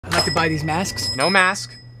like to buy these masks? No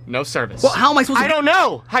mask, no service. Well, how am I supposed to— I don't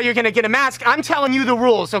know how you're gonna get a mask. I'm telling you the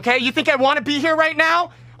rules, okay? You think I want to be here right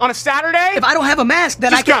now on a Saturday? If I don't have a mask,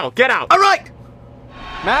 then Just go, get out. All right!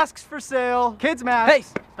 Masks for sale. Kids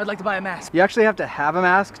masks. Hey, I'd like to buy a mask. You actually have to have a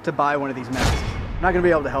mask to buy one of these masks. I'm not gonna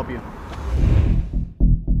be able to help you.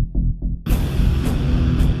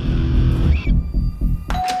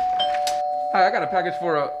 Hi, I got a package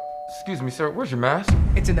for excuse me, sir, where's your mask?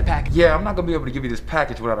 It's in the package. Yeah, I'm not gonna be able to give you this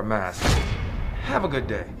package without a mask. Have a good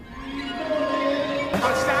day.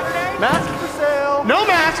 On Saturday? Masks for sale. No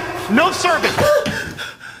mask, no service.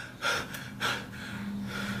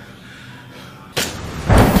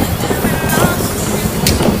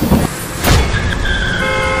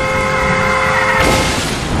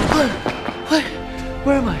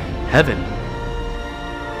 Where am I? Heaven.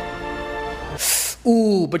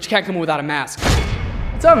 Ooh, but you can't come in without a mask.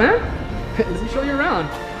 What's up, man? Let me show you around.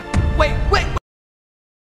 Wait!